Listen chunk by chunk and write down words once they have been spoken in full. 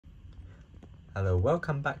Hello,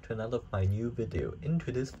 welcome back to another of my new video. In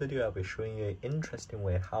today's video, I'll be showing you an interesting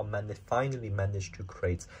way how man finally managed to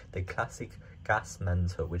create the classic gas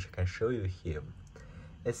mantle, which I can show you here.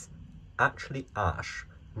 It's actually ash,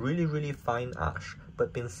 really fine ash,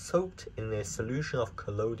 but been soaked in a solution of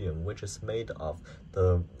collodion, which is made of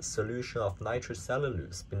the solution of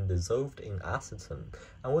nitrocellulose been dissolved in acetone.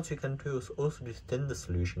 And what you can do is also to thin the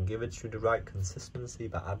solution, give it to the right consistency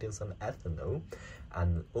by adding some ethanol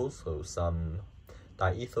and also some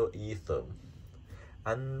diethyl ether.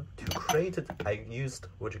 And to create it, I used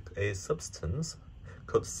a substance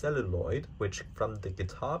called celluloid, which from the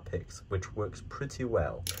guitar picks, which works pretty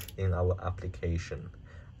well in our application.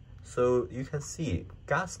 So you can see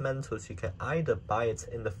gas mantles, you can either buy it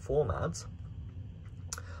in the format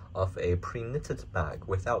of a pre-knitted bag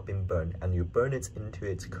without being burned, and you burn it into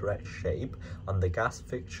its correct shape on the gas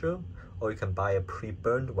fixture, or you can buy a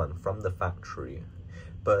pre-burned one from the factory.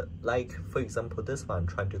 But like, for example, this one I'm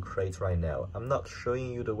trying to create right now, I'm not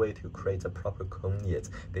showing you the way to create a proper cone yet,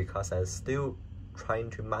 because I'm still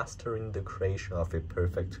trying to mastering the creation of a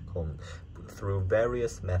perfect cone through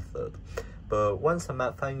various methods. But once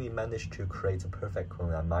I finally managed to create a perfect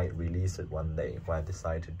cone, I might release it one day when I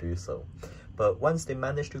decide to do so. But once they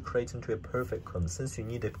manage to create into a perfect cone, since you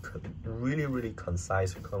need a really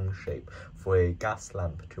concise cone shape for a gas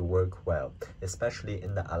lamp to work well, especially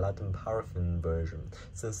in the Aladdin paraffin version,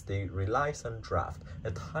 since they relies on draft,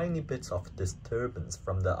 a tiny bit of disturbance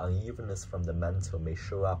from the unevenness from the mantle may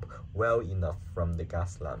show up well enough from the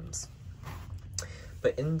gas lamps.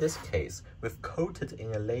 But in this case, we've coated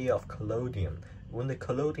in a layer of collodion. When the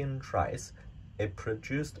collodion dries, it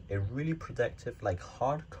produced a really protective, like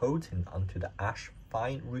hard coating onto the ash,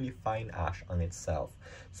 really fine ash on itself.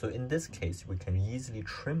 So in this case, we can easily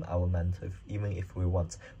trim our mantle, even if we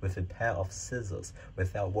want, with a pair of scissors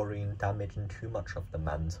without worrying damaging too much of the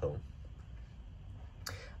mantle.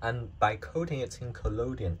 And by coating it in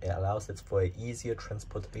collodion, it allows it for an easier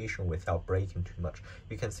transportation without breaking too much.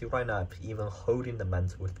 You can see right now I'm even holding the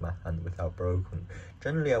mantle with my hand without broken.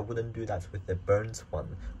 Generally, I wouldn't do that with the burnt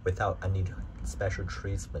one without any special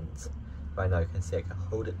treatment. Right now you can see I can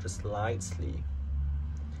hold it just lightly.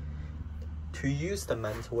 To use the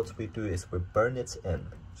mantle, what we do is we burn it in.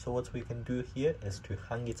 So what we can do here is to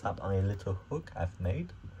hang it up on a little hook I've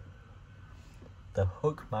made. The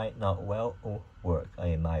hook might not well work, or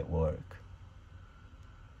it might work.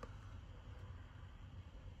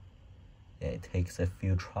 Yeah, it takes a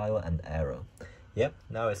few trial and error. Yep,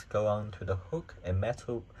 now let's go on to the hook, a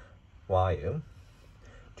metal wire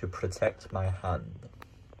to protect my hand.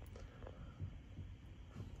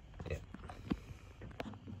 Yeah.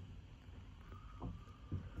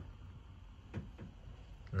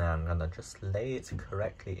 Now I'm gonna just lay it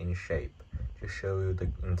correctly in shape to show you the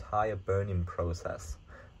entire burning process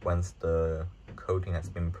once the coating has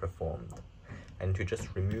been performed, and to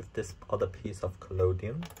just remove this other piece of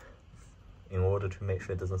collodion in order to make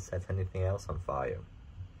sure it doesn't set anything else on fire.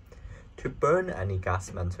 To burn any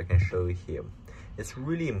gas mantle I can show you here, it's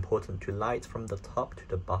really important to light from the top to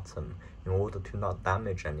the bottom in order to not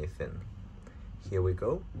damage anything. Here we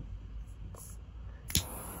go.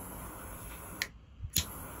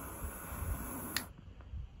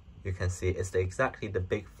 You can see it's exactly the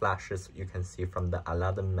big flashes you can see from the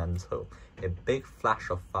Aladdin mantle. A big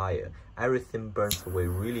flash of fire. Everything burns away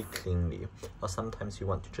really cleanly. Or sometimes you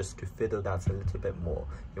want to fiddle that a little bit more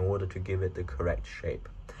in order to give it the correct shape.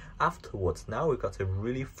 Afterwards, now we got a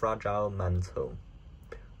really fragile mantle.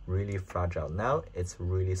 Really fragile. Now it's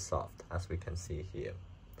really soft, as we can see here.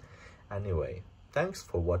 Anyway, thanks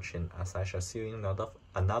for watching, as I shall see you in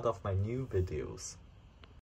another of my new videos.